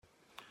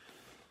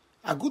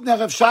A good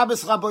Erev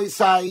Shabbos, Rabbi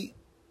Isai.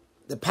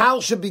 The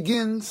Parsha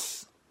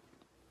begins,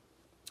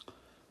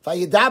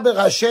 Vayedaber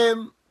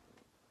Hashem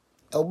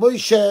el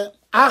Moshe,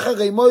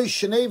 Achrei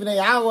Moshe shnei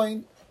bnei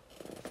Aaron,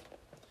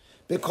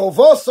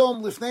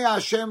 bekovosom lifnei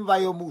Hashem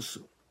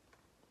vayomusu.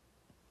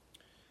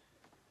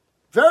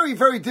 Very,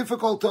 very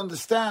difficult to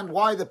understand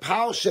why the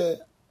Parsha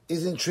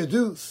is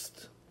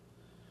introduced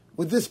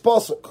with this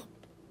pasuk.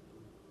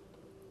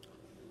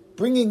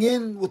 Bringing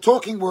in,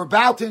 we're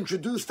about to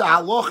introduce the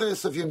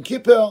halachas of Yom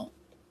Kippur,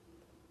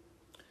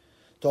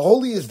 the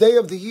holiest day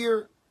of the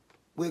year,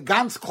 where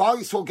Gans Klal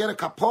Yisrael get a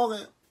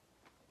kapora.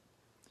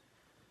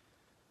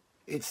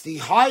 It's the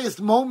highest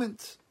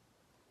moment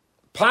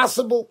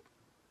possible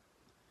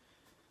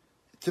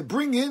to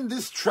bring in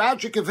this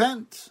tragic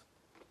event,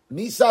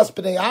 Misas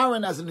B'nei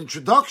Aaron, as an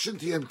introduction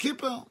to Yom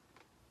Kippur.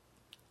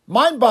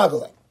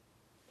 Mind-boggling.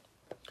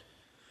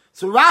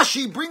 So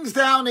Rashi brings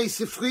down a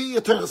Sifri,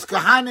 a Teres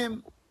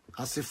Kahanim,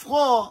 a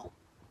Sifro,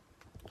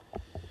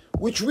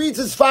 which reads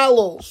as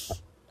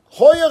follows.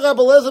 Hoya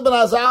Rabbi Eliezer ben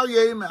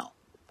Azariah Emel.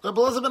 Rabbi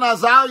Eliezer ben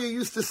Azariah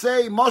used to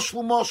say,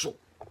 Moshlu Moshel.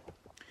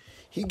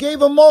 He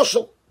gave a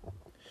moshel.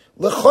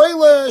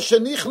 Lechoyle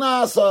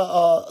shenichnas,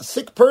 a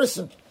sick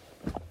person.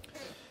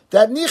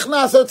 That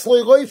nichnas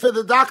etzloi roife,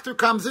 the doctor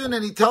comes in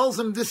and he tells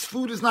him, this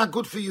food is not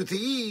good for you to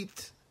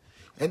eat,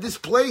 and this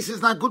place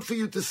is not good for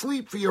you to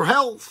sleep, for your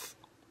health.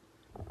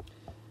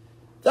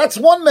 That's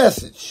one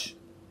message.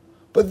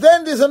 But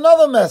then there's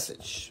another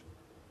message.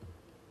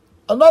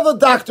 Another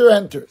doctor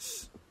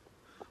enters.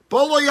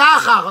 Bolo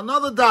Yachar,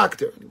 another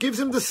doctor, gives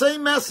him the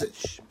same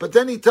message. But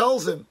then he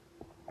tells him,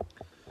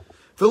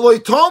 V'loi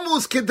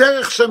tomus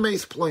kederech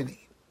shemeis ploni.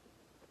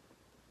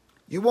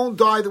 You won't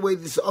die the way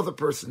this other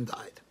person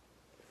died.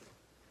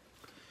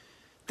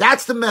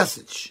 That's the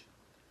message.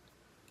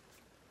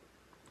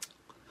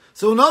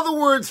 So in other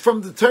words,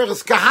 from the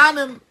Teres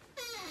Kahanim,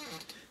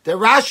 that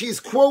Rashi is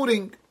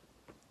quoting,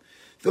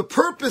 the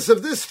purpose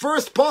of this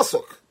first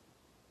pasuk,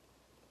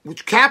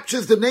 which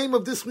captures the name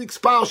of this week's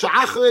Parsha,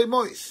 Achrei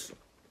Mos,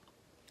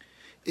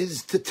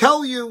 is to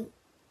tell you,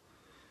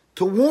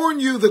 to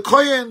warn you, the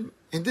Kohen,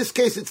 in this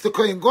case it's the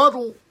Kohen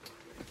Gadol,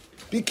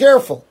 be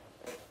careful.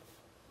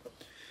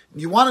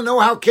 You want to know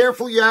how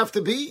careful you have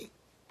to be?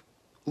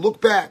 Look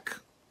back.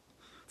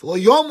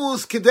 It's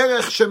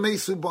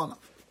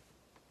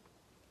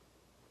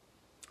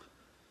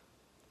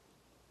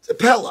a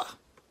Pella.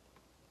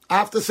 I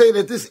have to say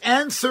that this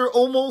answer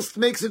almost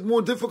makes it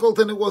more difficult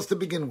than it was to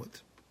begin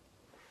with.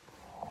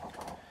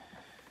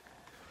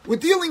 We're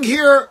dealing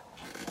here,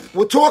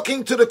 we're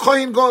talking to the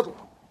Kohen Gadol.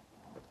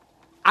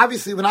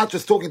 Obviously, we're not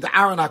just talking to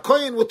Aaron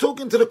HaKohen, we're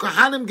talking to the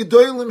Kohanim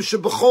Gedolim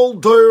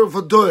Shebechol Doyer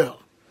V'Doyer.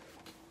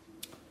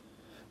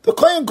 The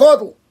Kohen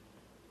Gadol,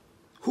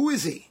 who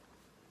is he?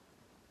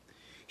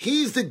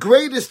 He's the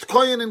greatest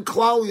Kohen in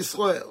Klal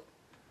Yisrael.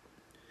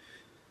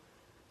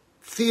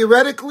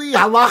 Theoretically,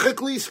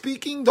 halachically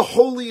speaking, the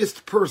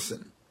holiest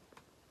person.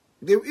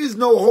 There is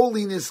no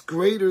holiness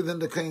greater than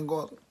the Kohen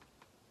Gadol.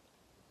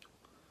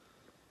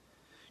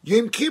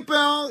 Yom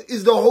Kippur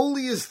is the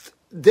holiest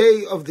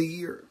day of the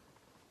year.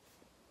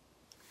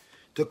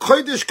 The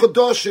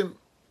Mos-Kedoshim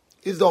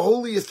is the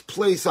holiest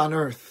place on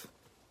earth.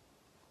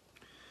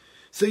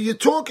 So you're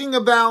talking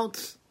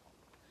about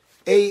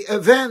a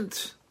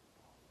event,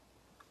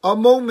 a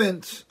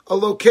moment, a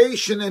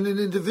location, and an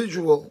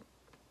individual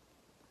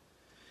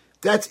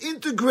that's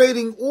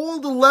integrating all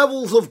the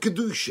levels of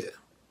Kedusha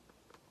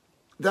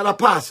that are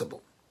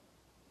possible.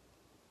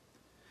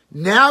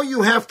 Now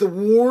you have to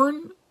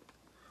warn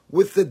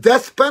with the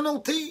death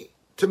penalty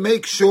to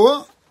make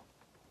sure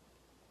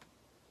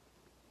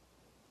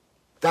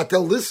that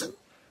they'll listen,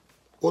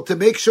 or to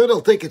make sure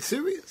they'll take it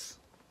serious.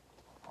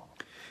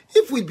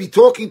 If we'd be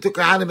talking to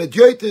Kahanim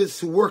Edyotis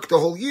who work the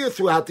whole year,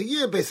 throughout the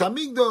year, Beis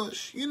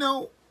Hamikdash,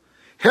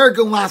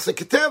 Hergel Nasa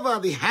Keteva,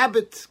 the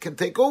habit can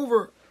take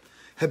over.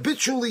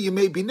 Habitually, you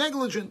may be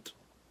negligent.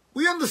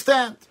 We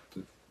understand.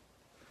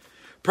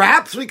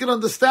 Perhaps we can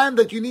understand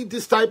that you need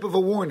this type of a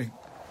warning.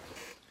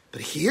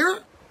 But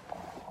here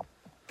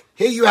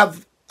you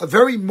have a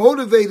very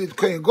motivated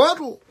Kohen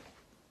Gadol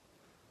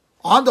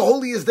on the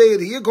holiest day of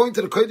the year, going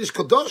to the Kodesh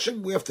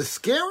Kedoshim. We have to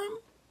scare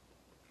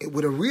him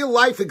with a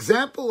real-life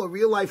example, a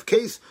real-life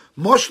case,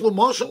 moshel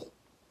moshel.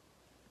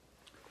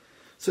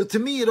 So to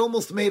me, it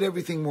almost made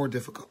everything more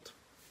difficult.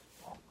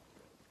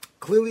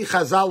 Clearly,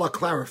 Chazal are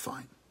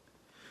clarifying.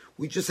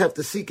 We just have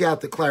to seek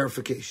out the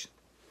clarification.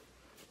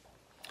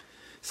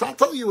 So I'll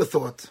tell you a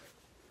thought.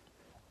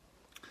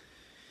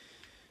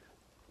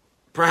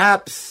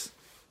 Perhaps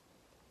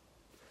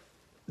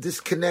this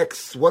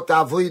connects what the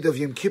avoid of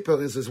Yom Kippur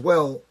is as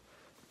well,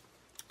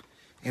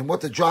 and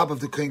what the job of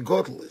the Kohen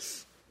Gadol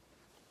is.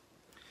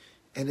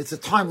 And it's a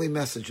timely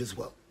message as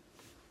well.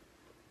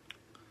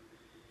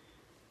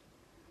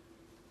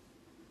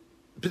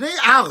 Bnei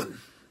Aaron,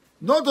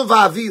 Nadav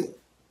Avihu,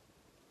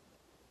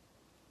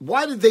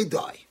 why did they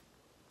die?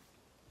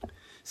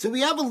 So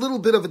we have a little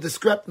bit of a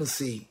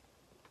discrepancy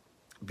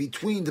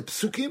between the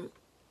psukim,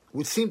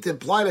 which seem to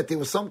imply that there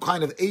was some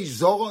kind of Eish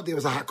Zorah, there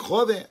was a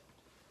Achrei,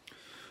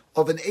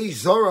 of an Eish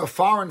Zora,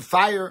 foreign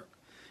fire,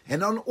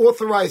 an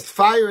unauthorized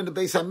fire in the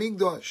Beis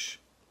HaMikdash,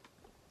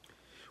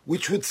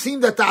 which would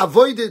seem that the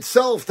avoid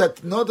itself that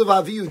Nadav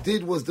Avihu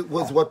did was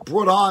what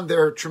brought on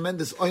their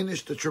tremendous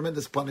einish, the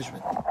tremendous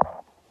punishment.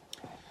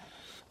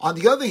 On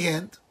the other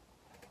hand,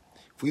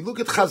 if we look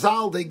at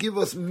Chazal, they give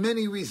us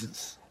many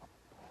reasons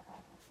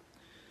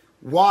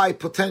why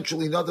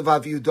potentially Nadav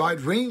Avihu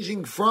died,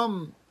 ranging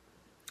from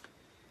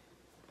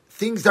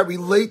things that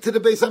relate to the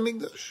Beis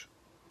HaMikdash,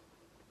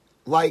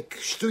 like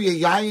Shtuya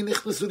Yayin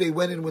Nichnasu, they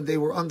went in when they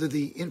were under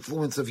the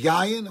influence of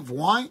Yayin, of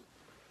wine,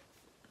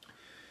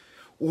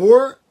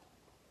 or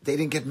they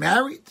didn't get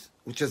married,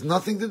 which has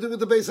nothing to do with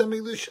the Beis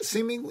HaMikdash,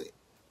 seemingly.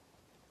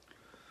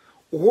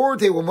 Or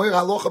they were Moir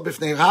Halocha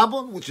B'fnei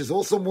Rabban, which is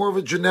also more of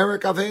a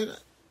generic Avera.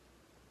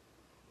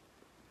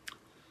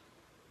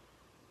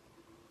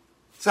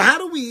 So how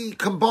do we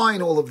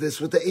combine all of this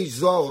with the Eish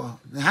Zora?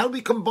 And how do we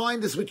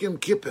combine this with Yom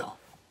Kippur?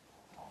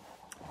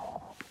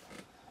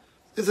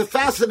 There's a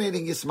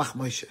fascinating Yismach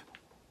Moshe.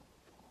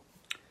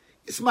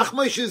 Yismach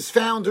Moshe is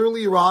found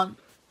earlier on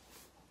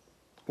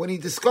when he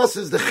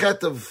discusses the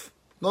Chet of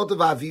Nadav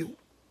Avihu.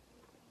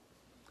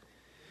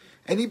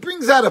 And he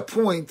brings out a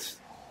point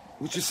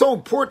which is so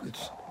important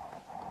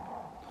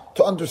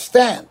to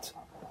understand,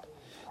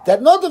 that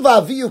Nadav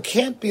Avihu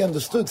can't be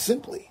understood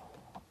simply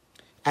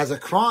as a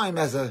crime,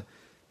 as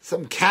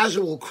some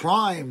casual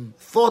crime,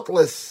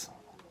 thoughtless.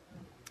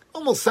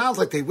 Almost sounds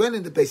like they went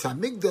into Beis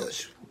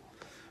HaMikdash,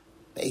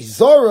 a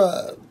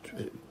Zora,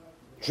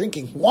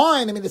 drinking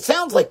wine. I mean, it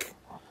sounds like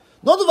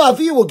Nadav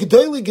Avihu were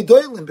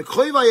Gedolim,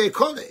 B'Choivayei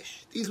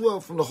Kodesh. These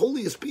were from the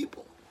holiest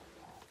people,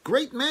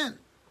 great men.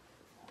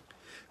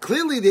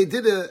 Clearly, they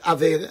did a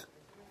Avera,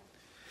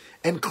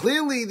 and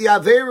clearly the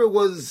Avera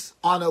was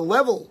on a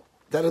level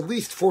that, at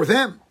least for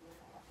them,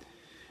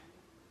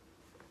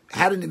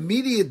 had an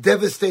immediate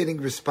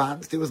devastating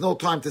response. There was no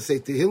time to say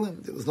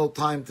Tehillim. There was no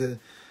time to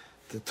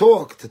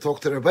talk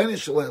to Rabbi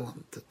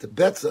Shalom, to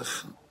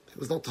Betzach. There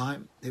was no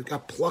time. They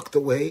got plucked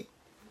away.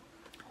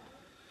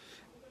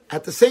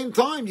 At the same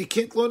time, you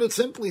can't learn it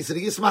simply. So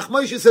the Yismach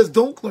Moshe says,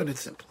 don't learn it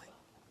simply.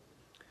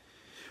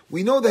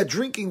 We know that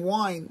drinking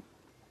wine,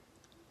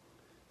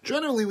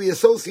 generally we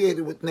associate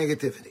it with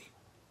negativity.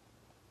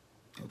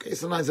 Okay,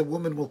 sometimes a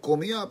woman will call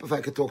me up if I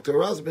could talk to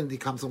her husband. He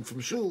comes home from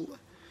shul.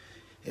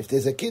 If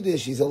there's a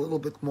kiddush, he's a little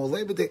bit more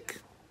lebedik.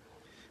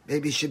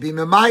 Maybe he should be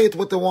memayit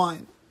with the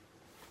wine.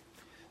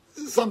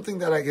 This is something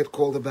that I get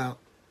called about.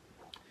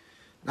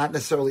 Not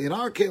necessarily in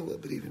our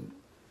kehillah, but even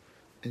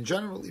in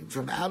general, even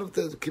from out of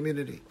the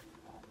community.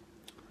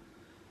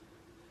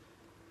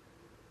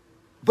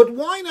 But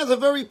wine has a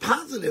very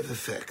positive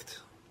effect.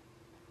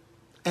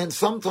 And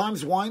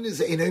sometimes wine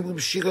is enabling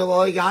shir,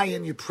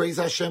 you praise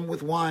Hashem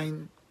with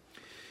wine.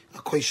 A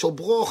koishel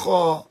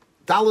brocha,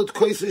 dalet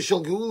koisel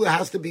shel geula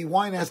has to be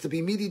wine, has to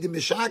be midi de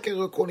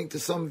mishaker according to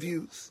some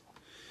views.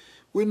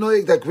 We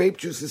know that grape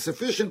juice is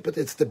sufficient, but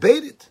it's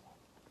debated.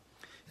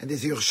 And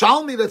there's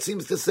Yerushalmi that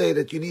seems to say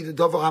that you need a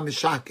dover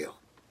ha-mishaker.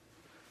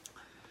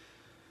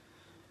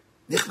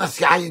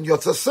 Nichnas yayin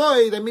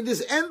yotzasoid. I mean,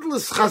 there's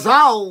endless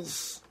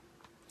chazals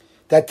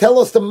that tell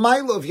us the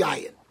mile of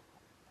yayin.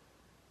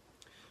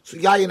 So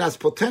yayin has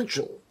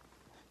potential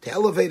to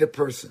elevate a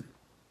person.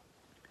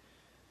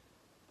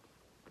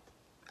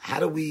 How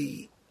do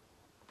we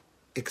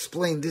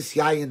explain this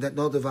yayin that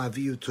Nadav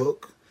Avihu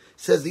took?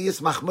 Says the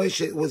Yismach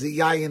Moshe was a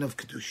yayin of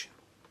Kedusha.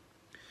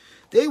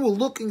 They were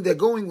looking, they're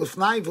going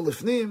lifnai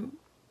v'lifnim.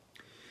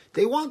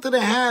 They wanted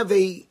to have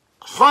a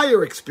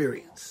higher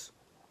experience.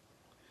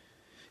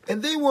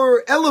 And they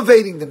were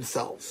elevating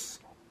themselves.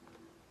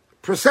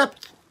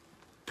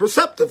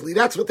 Perceptively,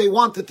 that's what they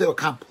wanted to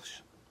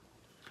accomplish.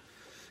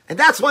 And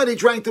that's why they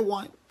drank the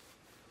wine.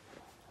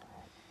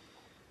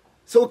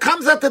 So it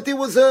comes out that there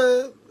was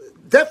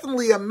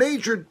definitely a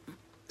major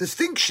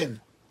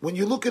distinction when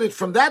you look at it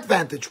from that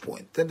vantage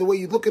point. And the way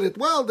you look at it,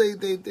 well, they a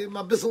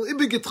bissel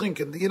ibige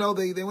trinken. You know,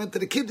 they went to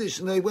the Kiddush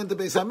and they went to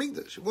Beis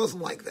HaMikdash. It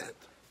wasn't like that.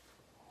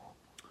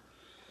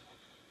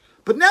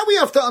 But now we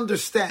have to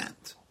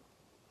understand.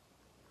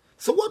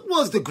 So what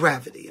was the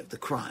gravity of the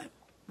crime?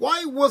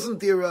 Why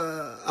wasn't there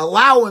an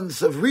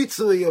allowance of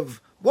ritzui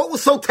of what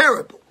was so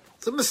terrible?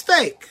 It's a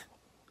mistake.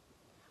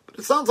 But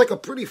it sounds like a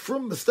pretty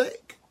frum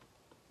mistake.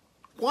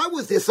 Why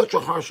was there such a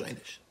harsh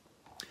einish?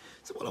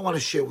 So what I want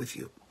to share with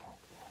you.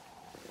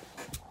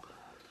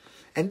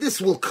 And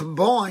this will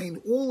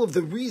combine all of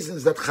the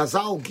reasons that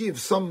Chazal give,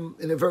 some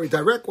in a very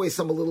direct way,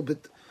 some a little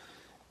bit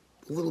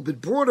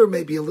broader,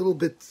 maybe a little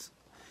bit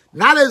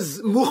not as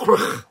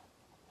mukhrach.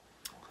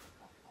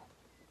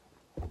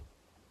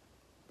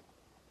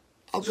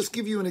 I'll just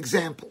give you an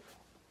example.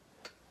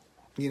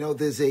 You know,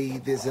 there's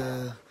a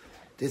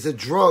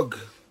drug.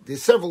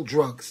 There's several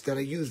drugs that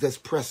are used as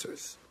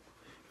pressors.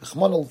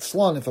 Rahman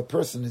al-Tzlan, if a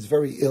person is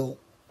very ill,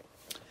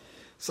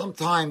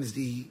 sometimes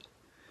the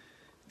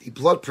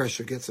blood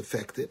pressure gets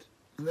affected,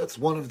 and that's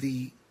one of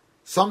the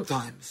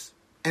sometimes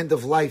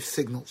end-of-life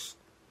signals.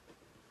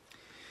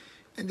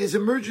 And there's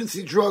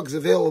emergency drugs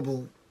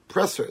available,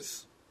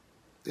 pressors.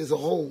 There's a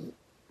whole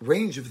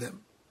range of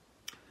them.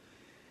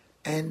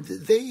 And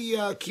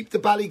they keep the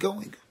body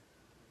going.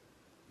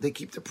 They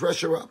keep the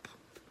pressure up.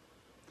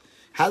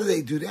 How do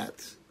they do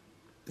that?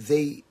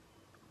 They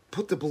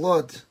put the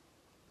blood,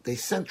 they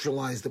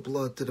centralize the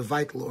blood to the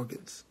vital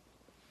organs.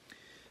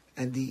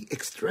 And the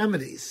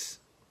extremities,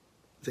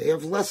 they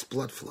have less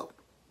blood flow.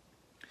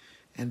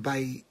 And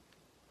by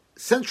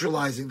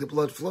centralizing the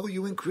blood flow,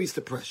 you increase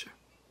the pressure.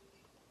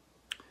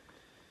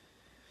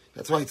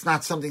 That's why it's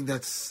not something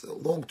that's a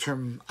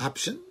long-term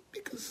option,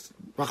 because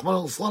Rahman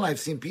al-Islam, I've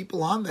seen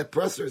people on that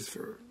pressers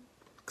for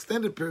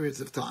extended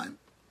periods of time.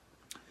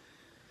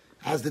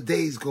 As the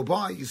days go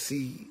by, you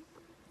see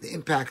the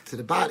impact to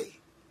the body.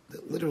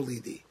 That literally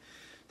the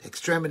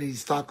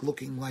extremities start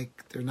looking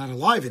like they're not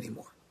alive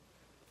anymore.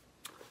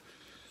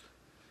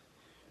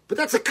 But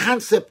that's a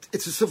concept,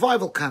 it's a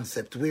survival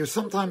concept, where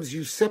sometimes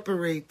you're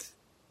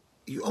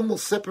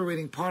almost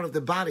separating part of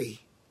the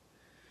body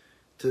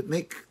to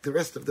make the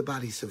rest of the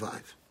body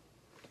survive.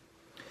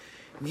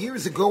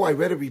 Years ago, I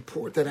read a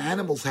report that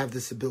animals have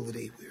this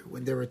ability, where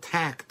when they're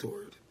attacked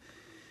or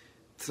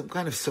some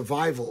kind of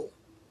survival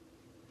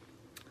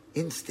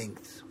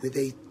instinct, where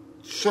they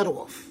shut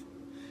off,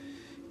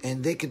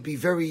 and they could be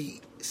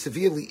very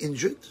severely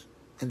injured,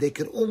 and they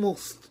could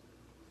almost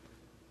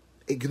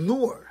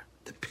ignore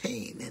the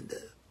pain and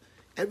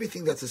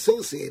everything that's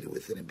associated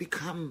with it, and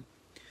become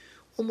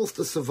almost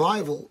a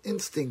survival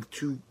instinct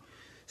to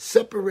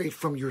separate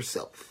from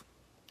yourself.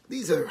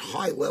 These are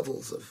high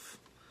levels of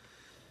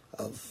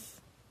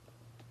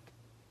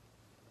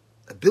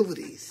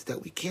abilities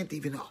that we can't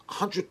even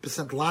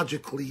 100%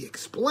 logically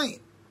explain,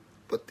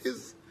 but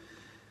there's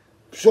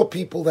sure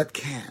people that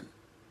can.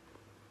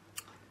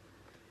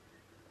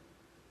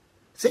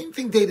 Same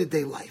thing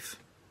day-to-day life.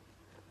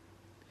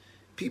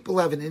 People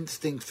have an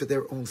instinct for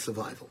their own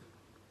survival.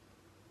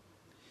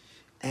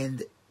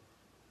 And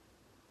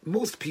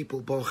most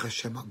people, Baruch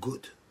Hashem, are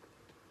good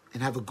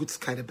and have a good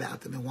side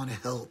about them and want to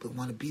help and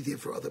want to be there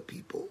for other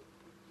people.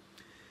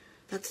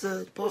 That's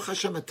Baruch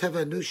Hashem, a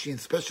Teva Anushi, and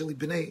especially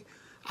B'nai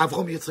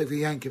Avrom Yitzchak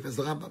v'Yankiv, as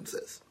the Rambam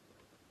says.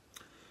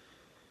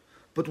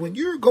 But when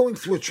you're going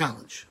through a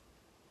challenge,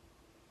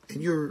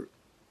 and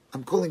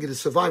I'm calling it a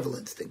survival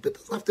instinct, but it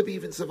doesn't have to be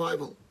even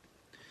survival.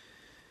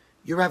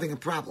 You're having a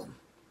problem.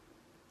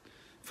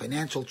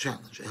 Financial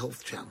challenge, a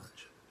health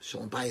challenge,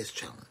 shalom bayis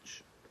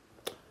challenge.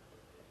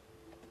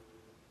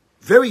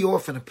 Very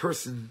often a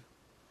person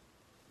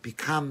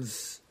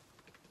becomes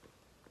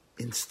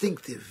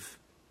instinctive,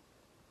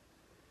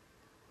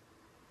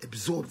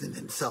 absorbed in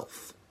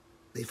himself.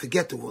 They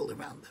forget the world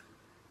around them.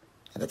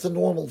 And that's a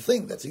normal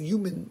thing. That's a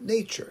human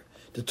nature.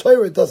 The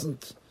Torah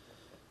doesn't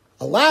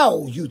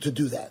allow you to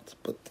do that,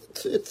 but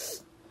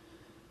it's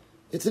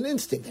an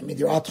instinct. I mean,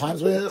 there are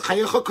times where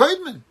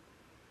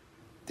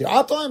there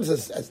are times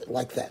as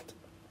like that.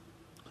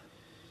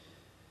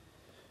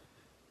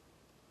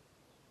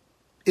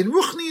 In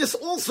Ruchnius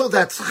also,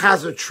 that's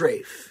chazer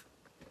treif,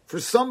 for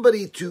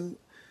somebody to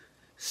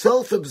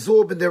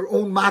self-absorb in their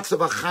own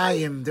matzav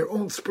achayim, their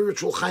own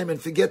spiritual chayim,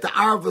 and forget the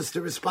arvus,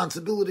 the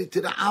responsibility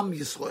to the Am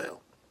Yisrael.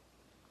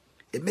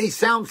 It may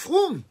sound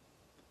frum,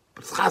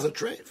 but it's chazer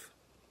treif.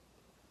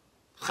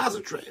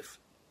 Chazer treif.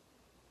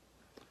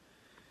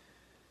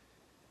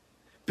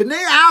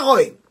 B'nai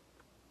Achrei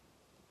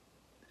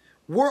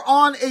were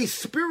on a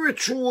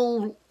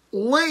spiritual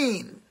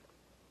lane.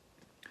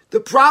 The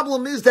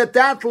problem is that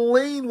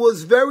lane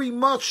was very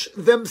much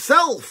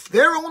themselves,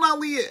 their own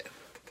aliyah.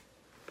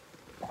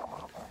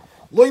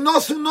 Lo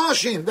nosu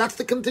noshim, that's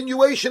the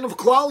continuation of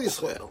Klal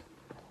Yisrael.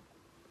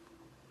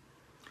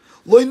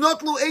 Lo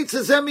notlu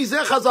eitzes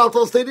mizeh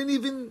chazal, they didn't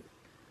even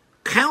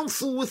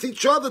counsel with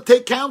each other,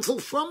 take counsel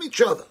from each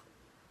other.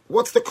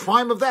 What's the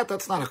crime of that?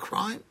 That's not a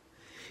crime.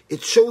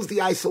 It shows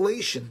the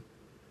isolation.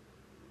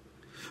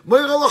 They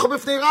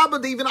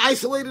even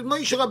isolated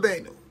Moshe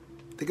Rabbeinu.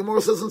 The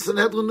Gemara says in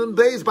Sanhedrin Nun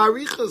Beis,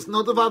 Barichas,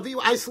 Nodav Aviv,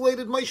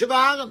 isolated Moshe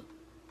V'Aaron.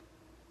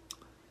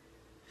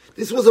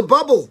 This was a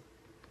bubble,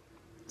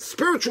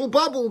 spiritual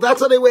bubble.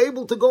 That's how they were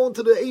able to go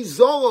into the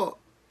Ezorah,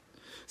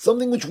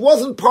 something which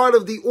wasn't part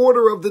of the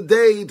order of the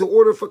day, the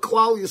order for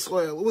Klal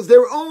Yisrael. It was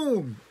their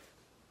own.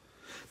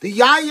 The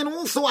Yayin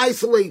also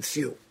isolates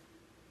you.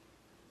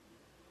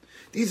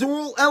 These are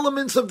all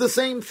elements of the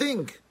same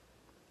thing.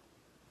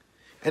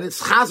 And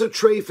it's chazer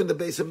treif in the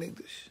base of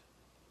Mikdash.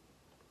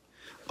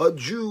 A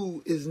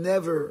Jew is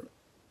never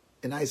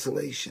in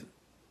isolation.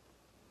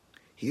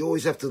 He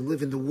always has to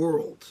live in the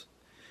world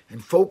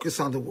and focus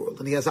on the world.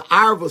 And he has an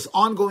arvus,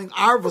 ongoing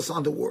arvus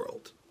on the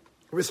world.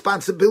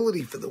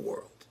 Responsibility for the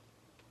world.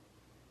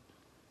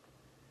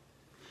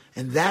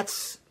 And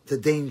that's the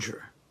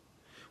danger.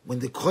 When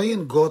the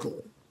Kohen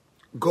Gadol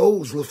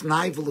goes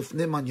lifnai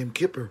v'lifnim on Yom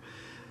Kippur,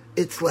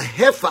 it's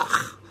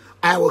lehefach.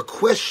 Our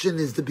question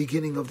is the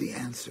beginning of the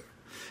answer.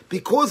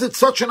 Because it's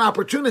such an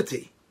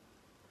opportunity.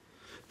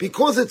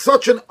 Because it's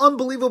such an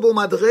unbelievable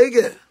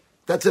madrege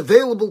that's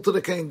available to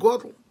the Kohen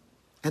Gadol.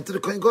 And to the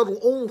Kohen Gadol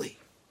only.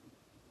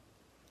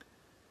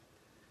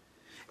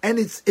 And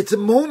it's a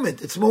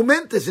moment. It's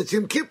momentous. It's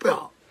Yom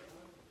Kippur.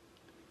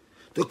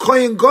 The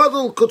Kohen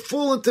Gadol could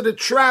fall into the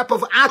trap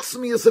of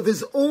atzmius, of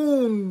his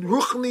own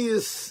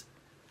ruchnius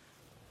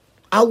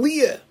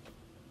aliyah,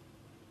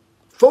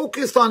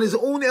 focused on his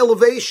own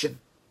elevation.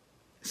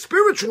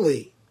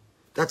 Spiritually,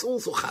 that's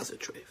also Chazer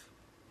Treif.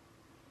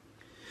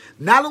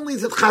 Not only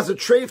is it Chazer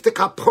Treif, the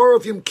kapor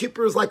of Yom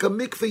Kippur is like a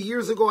mikveh.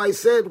 Years ago I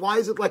said, why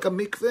is it like a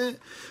mikveh?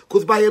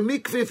 Because by a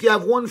mikveh, if you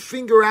have one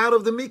finger out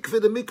of the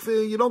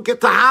mikveh, you don't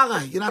get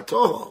tahara, you're not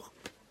tohor.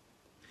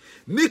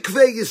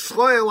 Mikveh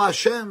Yisrael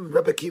Hashem,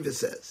 Rabbi Kiva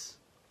says,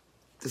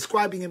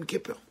 describing Yom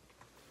Kippur.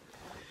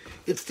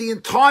 It's the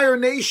entire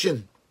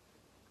nation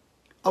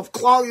of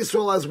Klal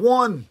Yisrael as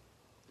one.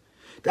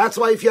 That's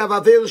why if you have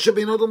Averis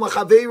Shabinodom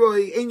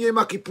Lachaveroi, Ein Yom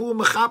HaKippur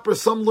Mechaper,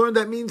 some learn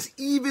that means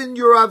even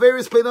your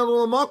Averis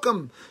Beinodom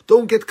Lamakam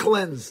don't get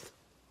cleansed.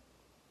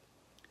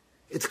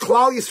 It's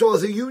Klal Yisrael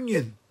as a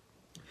union.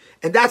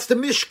 And that's the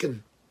Mishkan.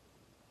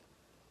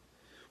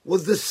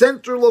 Was the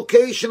center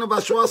location of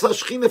Ashras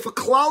HaShechina for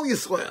Klal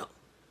Yisrael.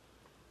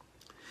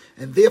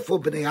 And therefore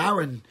Bnei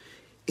Aaron,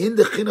 in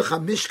the Chinuch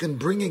HaMishkan,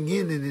 bringing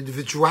in an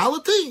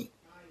individuality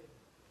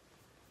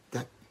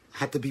that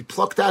had to be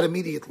plucked out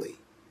immediately.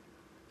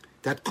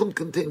 That couldn't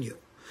continue.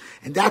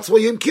 And that's why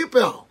Yom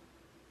Kippur,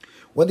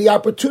 when the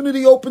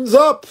opportunity opens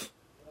up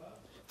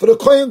for the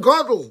Kohen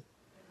Gadol,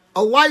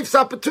 a life's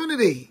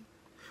opportunity,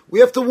 we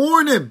have to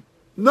warn him.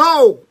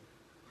 No.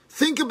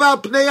 Think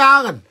about Bnei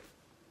Aaron.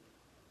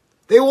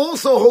 They were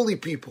also holy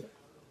people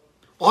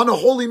on a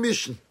holy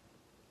mission.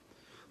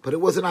 But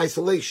it was in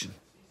isolation.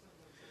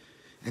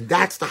 And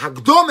that's the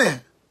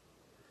Hagdomeh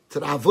to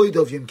the Avodah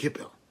of Yom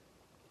Kippur.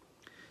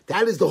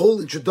 That is the whole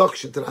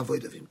introduction to the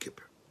Avodah of Yom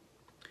Kippur.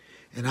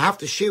 And I have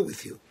to share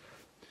with you,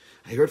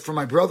 I heard from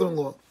my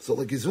brother-in-law,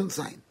 Zola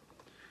Gesundsein,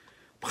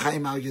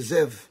 Chaim Al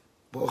Yezev,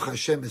 Baruch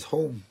Hashem is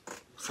home,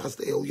 Chaz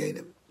De'el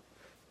Yenim.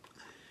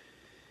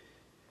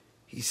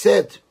 He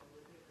said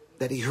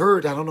that he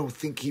heard, I don't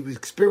think he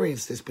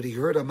experienced this, but he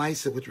heard a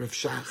Maisa with Rav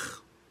Shach,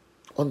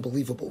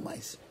 unbelievable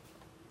Maisa.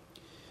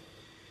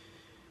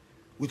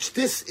 Which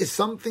this is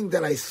something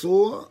that I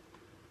saw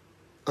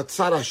at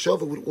Tzad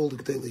HaShova with all the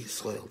Gdei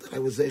Yisrael, that I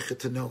was able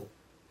to know.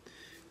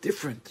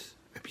 Different.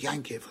 Rabbi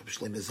Yankiv, Rabbi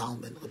Shlomo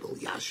Zalman,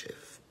 Rabbi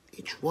Yashiv,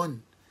 each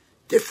one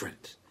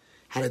different,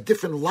 had a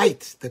different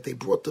light that they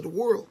brought to the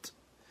world,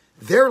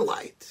 their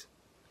light.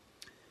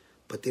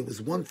 But there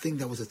was one thing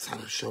that was a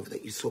tzad hashav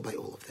that you saw by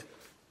all of them.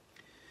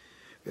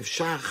 Rav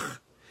Shach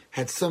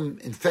had some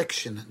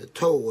infection in the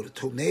toe or the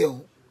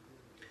toenail,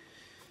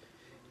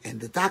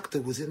 and the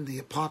doctor was in the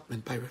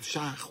apartment by Rav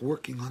Shach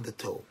working on the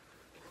toe,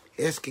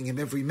 asking him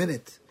every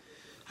minute,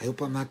 I hope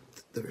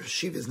the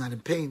Rashiva is not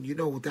in pain. You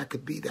know what that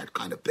could be, that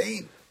kind of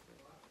pain.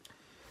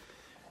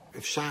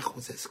 Rav Shach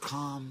was as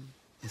calm,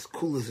 as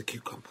cool as a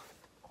cucumber.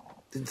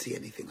 Didn't see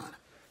anything on him.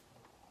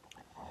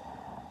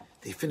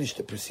 They finished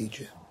the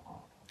procedure.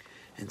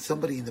 And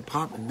somebody in the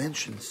apartment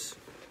mentions,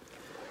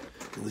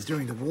 it was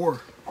during the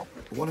war,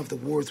 one of the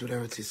wars with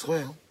Eretz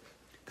Yisrael,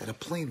 that a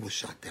plane was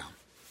shot down.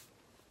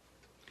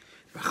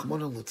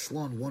 Rachmana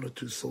Litzlan, 1 or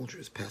 2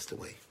 soldiers passed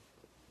away.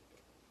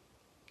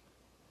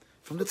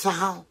 From the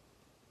Tzahal.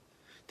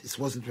 This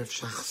wasn't Rav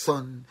Shach's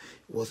son,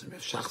 it wasn't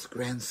Rav Shach's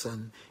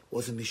grandson, it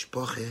wasn't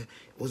Mishpache, it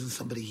wasn't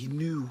somebody he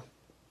knew.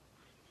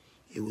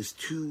 It was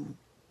 2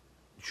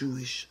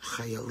 Jewish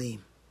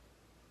chayalim.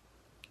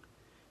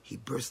 He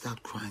burst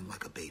out crying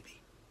like a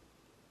baby.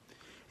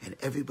 And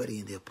everybody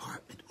in the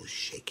apartment was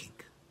shaking.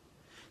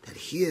 That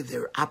here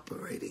they're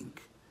operating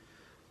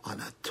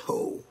on a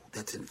toe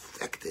that's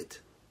infected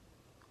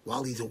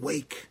while he's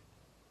awake.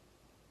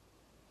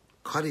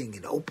 Cutting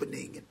and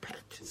opening in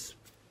patches.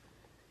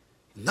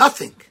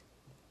 Nothing.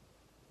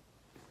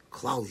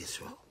 Klal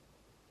Yisrael.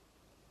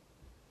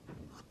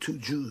 2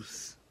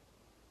 Jews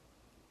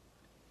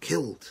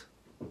killed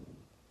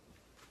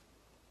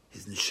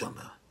his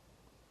neshama.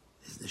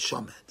 The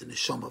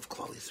neshama of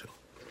Klal Yisrael.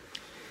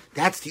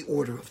 That's the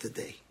order of the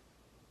day.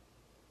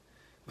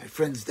 My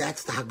friends,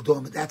 that's the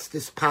Hagdoma, that's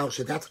this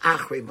Parsha, that's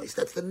Achrei,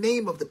 that's the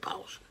name of the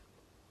Parsha.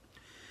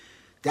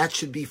 That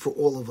should be for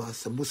all of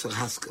us a Musar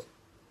Haskel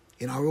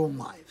in our own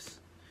lives.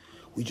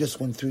 We just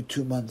went through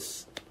 2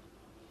 months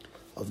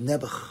of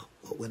Nebuch,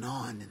 what went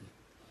on,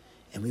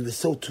 and we were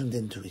so tuned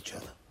into each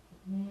other.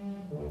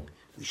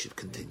 We should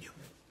continue.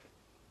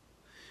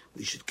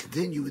 We should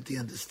continue with the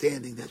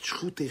understanding that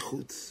Shchutei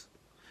Chutz,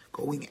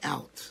 going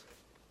out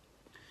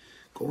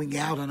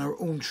on our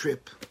own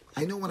trip.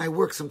 I know when I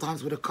work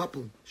sometimes with a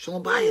couple,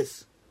 Shalom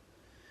Bayis,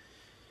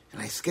 and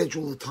I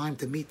schedule a time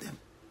to meet them.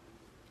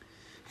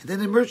 And then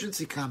an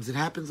emergency comes. It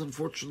happens,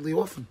 unfortunately,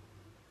 often.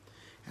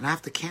 And I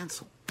have to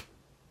cancel.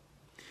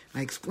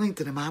 And I explain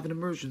to them, I have an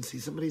emergency.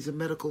 Somebody's a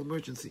medical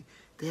emergency.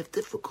 They have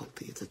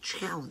difficulty. It's a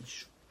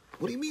challenge.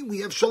 What do you mean? We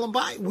have Shalom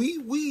Bayis.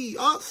 We,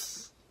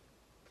 us.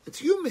 It's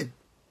human.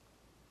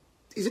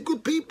 These are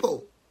good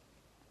people.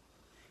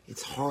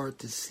 It's hard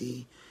to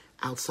see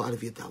outside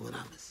of your Dalet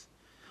Amis.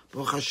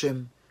 Baruch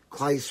Hashem,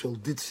 Klal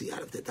Yisrael did see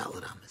out of the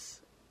Dalet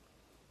Amis.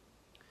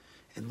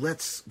 And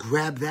let's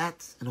grab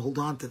that and hold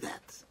on to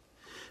that.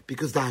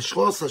 Because the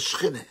Hashros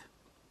HaShechineh,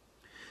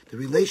 The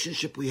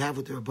relationship we have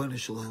with the Rabbanu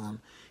Shalom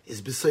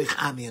is B'soich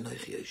Ami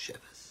Anochi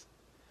Yeshevas.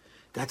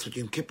 That's what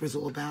Yom Kippur is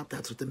all about.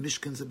 That's what the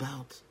Mishkan's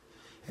about.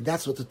 And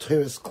that's what the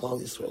Torah's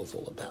Klal Yisrael is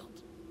all about.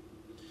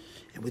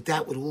 And with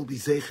that, we'll all be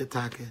Zeicher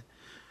Take.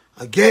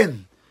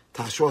 Again,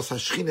 Tashros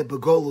HaShechina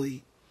B'Golui.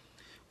 We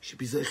should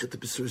be Zeicher to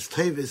Besuris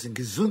Teves and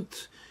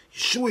Gesund.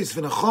 Yeshuis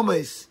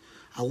V'Nachomes.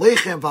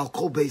 Aleichem V'Al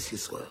Kol Beis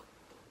Yisrael.